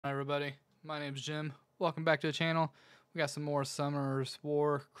Hi everybody, my name's Jim. Welcome back to the channel. We got some more Summer's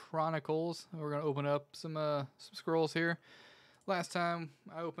War Chronicles. We're gonna open up some scrolls here. Last time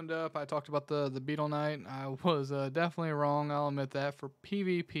I opened up, I talked about the Beetle Knight. I was definitely wrong. I'll admit that. For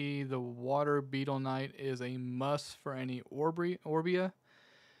PvP, the Water Beetle Knight is a must for any Orbia.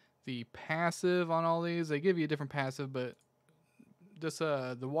 The passive on all these, they give you a different passive, but this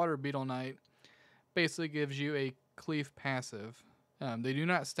the Water Beetle Knight basically gives you a cleave passive. They do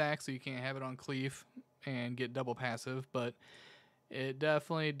not stack, so you can't have it on cleave and get double passive, but it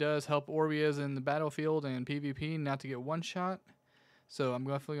definitely does help Orbias in the battlefield and PvP not to get one shot. So I'm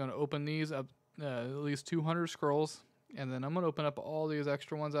definitely going to open these up, at least 200 scrolls, and then I'm going to open up all these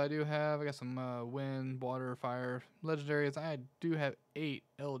extra ones I do have. I got some wind, water, fire, legendaries. I do have 8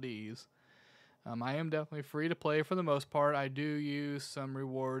 LDs. I am definitely free to play for the most part. I do use some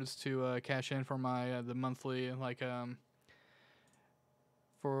rewards to cash in for my the monthly, like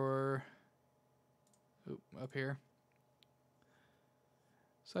for up here.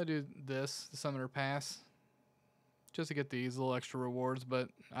 So I do this, the Summoner Pass, just to get these little extra rewards, but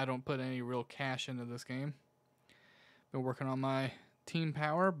I don't put any real cash into this game. Been working on my team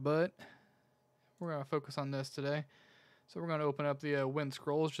power, but we're going to focus on this today. So we're going to open up the wind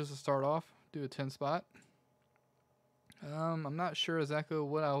scrolls just to start off, do a 10 spot. I'm not sure exactly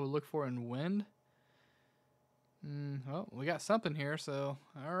what I would look for in wind. Well, we got something here, so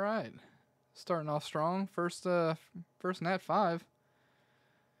all right. Starting off strong. First Nat 5.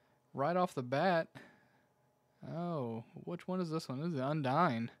 Right off the bat. Oh, which one is this one? This is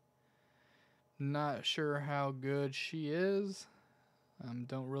Undyne. Not sure how good she is.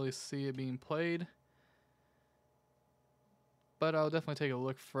 Don't really see it being played. But I'll definitely take a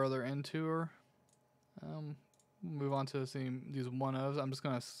look further into her. Move on to seeing these 1-ofs. I'm just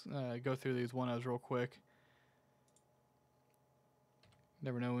going to go through these 1-ofs real quick.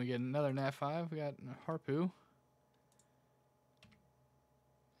 Never know when we get another Nat 5. We got Harpoo.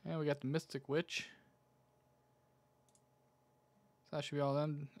 And we got the Mystic Witch. So that should be all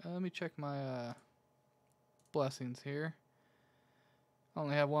them. Let me check my blessings here. I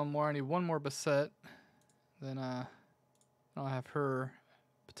only have one more. I need one more Beset. Then I'll have her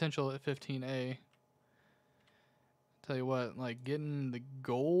potential at 15A. Tell you what, like getting the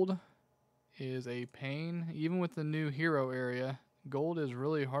gold is a pain. Even with the new hero area, gold is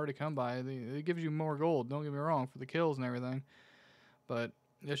really hard to come by. It gives you more gold, don't get me wrong, for the kills and everything. But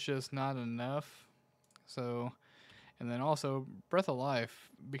it's just not enough. So, and then also, Breath of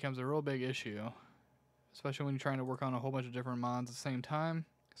Life becomes a real big issue. Especially when you're trying to work on a whole bunch of different mons at the same time.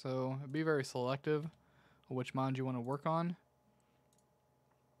 So, be very selective of which mons you want to work on.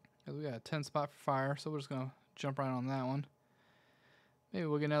 We got a 10 spot for fire, so we're just going to jump right on that one. Maybe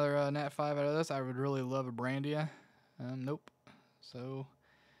we'll get another Nat 5 out of this. I would really love a Brandia. Nope. So,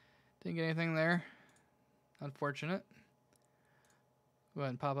 didn't get anything there. Unfortunate. Go ahead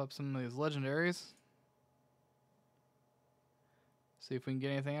and pop up some of these legendaries. See if we can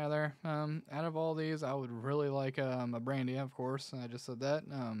get anything out of there. Out of all these, I would really like a Brandia, of course. I just said that.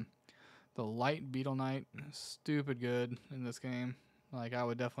 The Light Beetle Knight, stupid good in this game. Like, I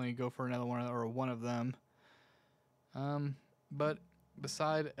would definitely go for another one or one of them. But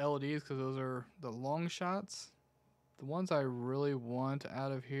beside LDs, because those are the long shots, the ones I really want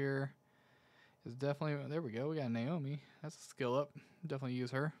out of here is definitely, there we go, we got Naomi. That's a skill up. Definitely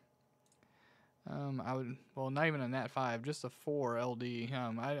use her. I would, well, not even a Nat 5, just a 4 LD.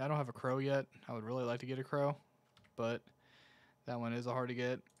 I don't have a Crow yet. I would really like to get a Crow, but that one is hard to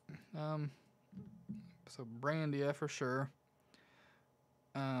get. So Brandia for sure.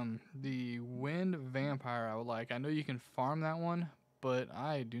 The Wind Vampire I would like. I know you can farm that one, but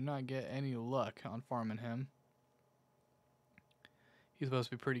I do not get any luck on farming him. He's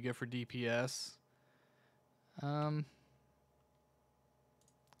supposed to be pretty good for DPS.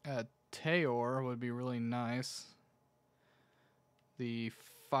 Tayor would be really nice. The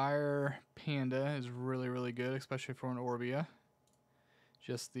Fire Panda is really, really good, especially for an Orbia.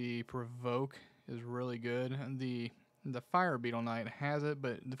 Just the Provoke is really good. And the Fire Beetle Knight has it,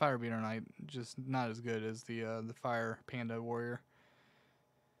 but the Fire Beetle Knight just not as good as the Fire Panda Warrior.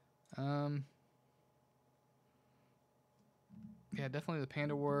 Yeah, definitely the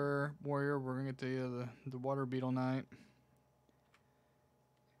Panda Warrior. We're gonna get the Water Beetle Knight.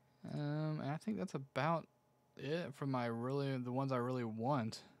 And I think that's about it for the ones I really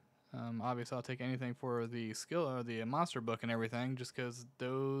want. Obviously, I'll take anything for the skill or the monster book and everything, just because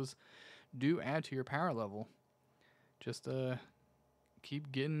those do add to your power level. Just keep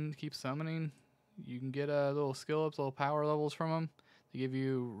summoning. You can get little skill ups, little power levels from them. They give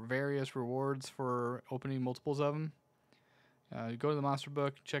you various rewards for opening multiples of them. Go to the monster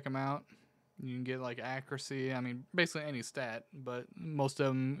book, check them out. You can get like accuracy. I mean, basically any stat, but most of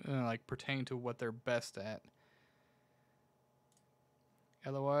them like pertain to what they're best at.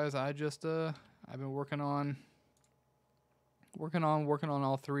 Otherwise, I've been working on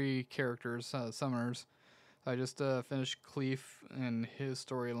all three characters, summoners. I just finished Cleef and his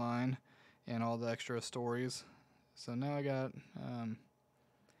storyline and all the extra stories. So now I got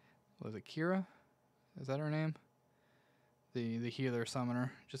was it Kira? Is that her name? The healer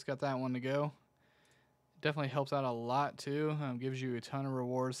summoner. Just got that one to go. Definitely helps out a lot too. Gives you a ton of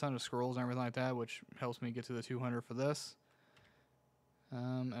rewards, ton of scrolls and everything like that, which helps me get to the 200 for this.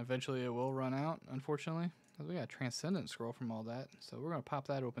 Eventually it will run out, unfortunately. We got a Transcendence scroll from all that, so we're gonna pop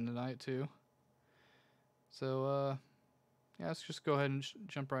that open tonight too. So yeah, let's just go ahead and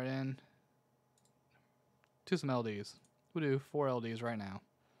jump right in to some LDs. We'll do 4 LDs right now.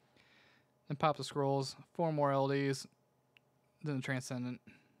 Then pop the scrolls, 4 more LDs, then the Transcendent,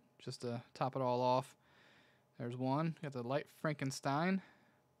 just to top it all off. There's one. Got the Light Frankenstein.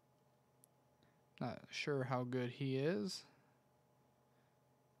 Not sure how good he is.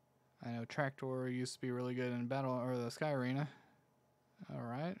 I know Tractor used to be really good in battle or the Sky Arena.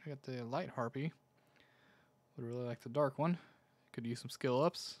 Alright, I got the Light Harpy. Would really like the dark one. Could use some skill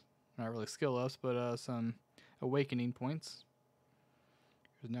ups. Not really skill ups, but some awakening points.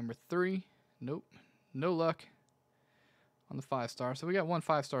 Here's number 3. Nope. No luck on the 5-star. So we got 1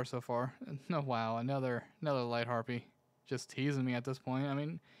 5-star so far. No, wow, another Light Harpy. Just teasing me at this point. I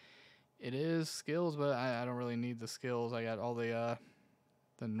mean, it is skills, but I don't really need the skills. I got all the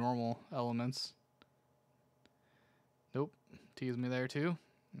normal elements. Nope. Tease me there too.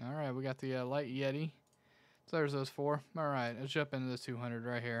 Alright, we got the Light Yeti. So there's those 4. Alright, let's jump into this 200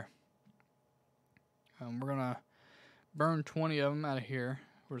 right here. We're going to burn 20 of them out of here.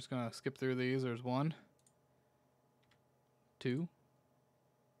 We're just going to skip through these. There's 1, 2,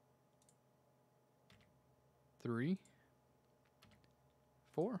 3,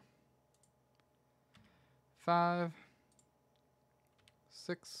 4, 5,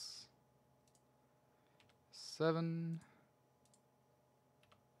 6, 7.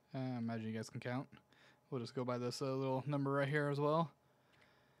 I imagine you guys can count. We'll just go by this little number right here as well.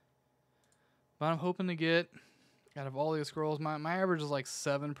 But I'm hoping to get, out of all these scrolls, my average is like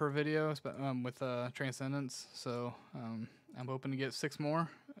 7 per video with Transcendence. So I'm hoping to get 6 more,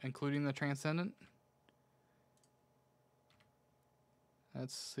 including the Transcendent.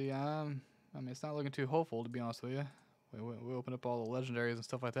 Let's see. I mean, it's not looking too hopeful, to be honest with you. We opened up all the legendaries and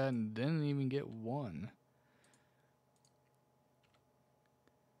stuff like that and didn't even get 1.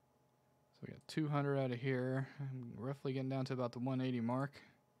 So we got 200 out of here. I'm roughly getting down to about the 180 mark.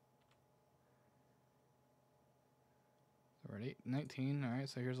 So we're at 19. Alright,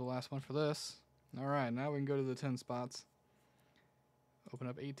 so here's the last one for this. Alright, now we can go to the 10 spots. Open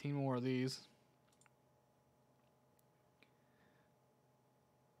up 18 more of these.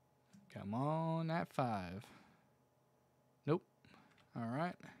 Come on, at 5. Nope.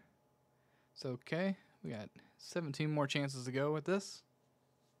 Alright. It's okay. We got 17 more chances to go with this.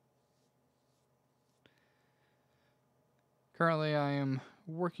 Currently, I am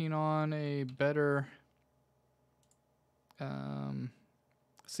working on a better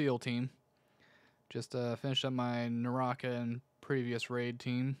SEAL team. Just finished up my Naraka and previous raid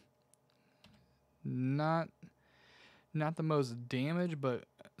team. Not the most damage, but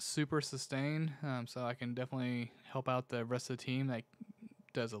super sustain. So I can definitely help out the rest of the team that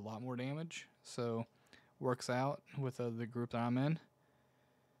does a lot more damage. So works out with the group that I'm in.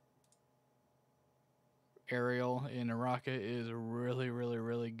 Aerial in Naraka is really, really,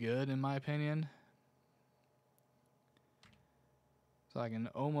 really good in my opinion. So I can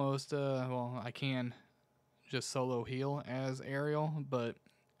almost, well, I can just solo heal as Aerial, but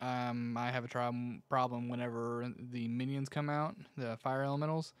I have a problem whenever the minions come out, the fire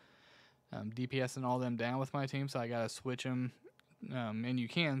elementals. DPSing all them down with my team, so I gotta switch them. And you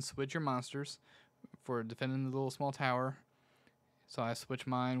can switch your monsters for defending the little small tower. So I switch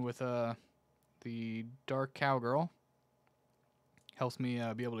mine with the Dark Cowgirl. Helps me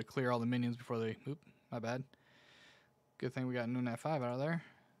be able to clear all the minions before they... Oop, my bad. Good thing we got Nat 5 out of there.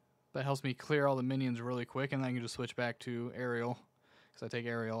 But it helps me clear all the minions really quick, and then I can just switch back to Aerial. Because I take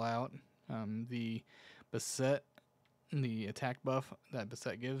Aerial out. The Beset, the attack buff that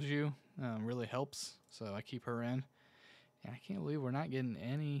Beset gives you, really helps. So I keep her in. And I can't believe we're not getting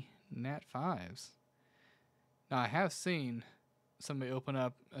any Nat 5s. Now, I have seen somebody open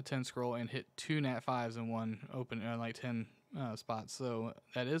up a 10 scroll and hit 2 Nat 5s in one open, like 10 spots. So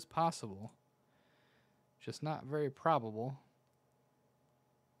that is possible. Just not very probable.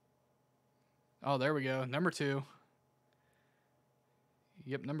 Oh, there we go. Number 2.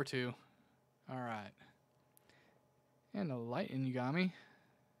 Yep, number 2. All right. And a Lightning Yagami.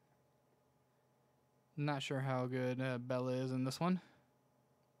 Not sure how good Bella is in this one.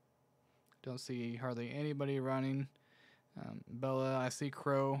 Don't see hardly anybody running. Bella, I see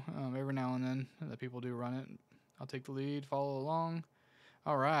Crow every now and then that people do run it. I'll take the lead, follow along.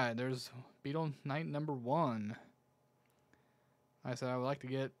 All right, there's Beetle Knight number 1. I said I would like to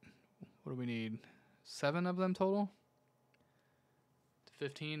get, what do we need? 7 of them total?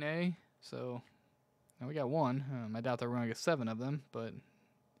 15A. So now we got 1. I doubt that we're going to get 7 of them, but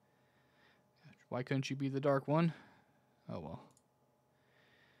why couldn't you be the dark one? Oh well.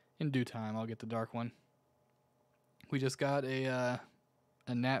 In due time, I'll get the dark one. We just got a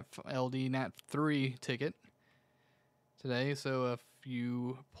LD Nat 3 ticket today, so if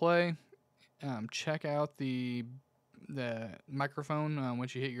you play, check out the microphone.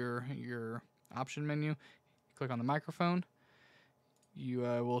 Once you hit your option menu, click on the microphone. You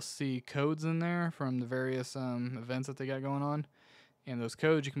will see codes in there from the various events that they got going on, and those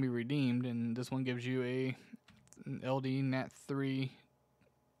codes you can be redeemed. And this one gives you an LD Nat 3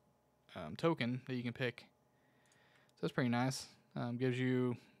 token that you can pick. So it's pretty nice. Gives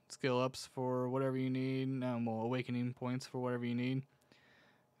you skill ups for whatever you need. Well, awakening points for whatever you need.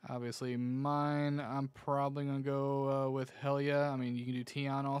 Obviously, mine, I'm probably going to go with Hell Yeah. I mean, you can do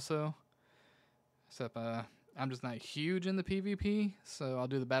Tion also. Except I'm just not huge in the PvP, so I'll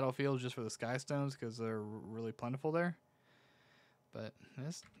do the battlefields just for the Sky Stones because they're really plentiful there. But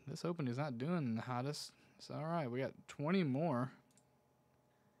this open is not doing the hottest. So, all right, we got 20 more.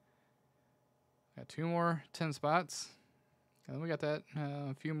 Got 2 more 10 spots. And then we got that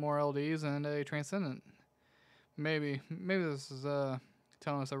a few more LDs and a Transcendent. Maybe this is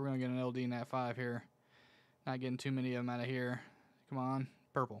telling us that we're going to get an LD Nat 5 here. Not getting too many of them out of here. Come on.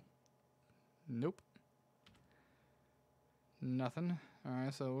 Purple. Nope. Nothing.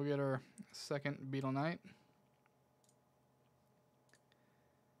 Alright, so we'll get our second Beetle Knight.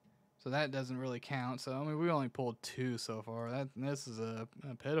 So that doesn't really count. So, I mean, we only pulled 2 so far. This is a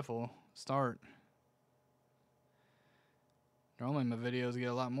pitiful start. Normally my videos get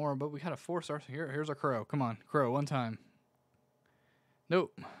a lot more, but we got a 4-star. So here's our Crow. Come on, Crow, one time.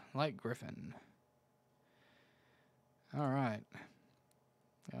 Nope. Light Griffin. Alright.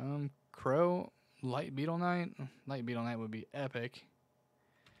 Crow, Light Beetle Knight. Light Beetle Knight would be epic.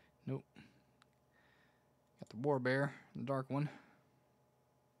 Nope. Got the War Bear, the dark one.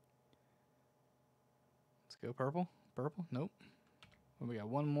 Let's go purple. Purple. Nope. Well, we got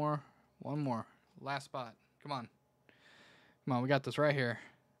one more. One more. Last spot. Come on. Come on, we got this right here.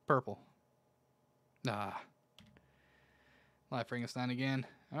 Purple. Ah. Light Frankenstein again.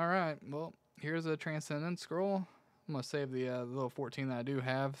 Alright, well, here's a Transcendence scroll. I'm going to save the little 14 that I do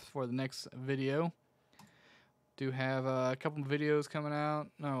have for the next video. Do have a couple of videos coming out.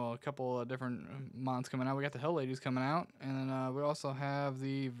 No, a couple of different mons coming out. We got the Hell Ladies coming out. And then we also have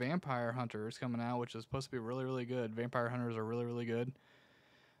the Vampire Hunters coming out, which is supposed to be really, really good. Vampire Hunters are really, really good.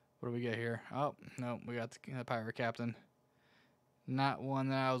 What do we get here? Oh, no, we got the Pirate Captain. Not one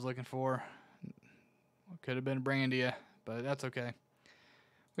that I was looking for. Could have been Brandia, but that's okay.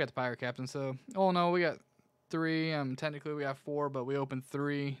 We got the Pirate Captain, so... Oh, no, we got 3. Technically, we got 4, but we opened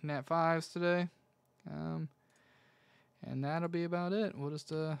 3 Nat 5s today. And that'll be about it. We'll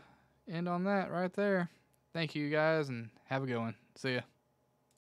just end on that right there. Thank you, guys, and have a good one. See ya.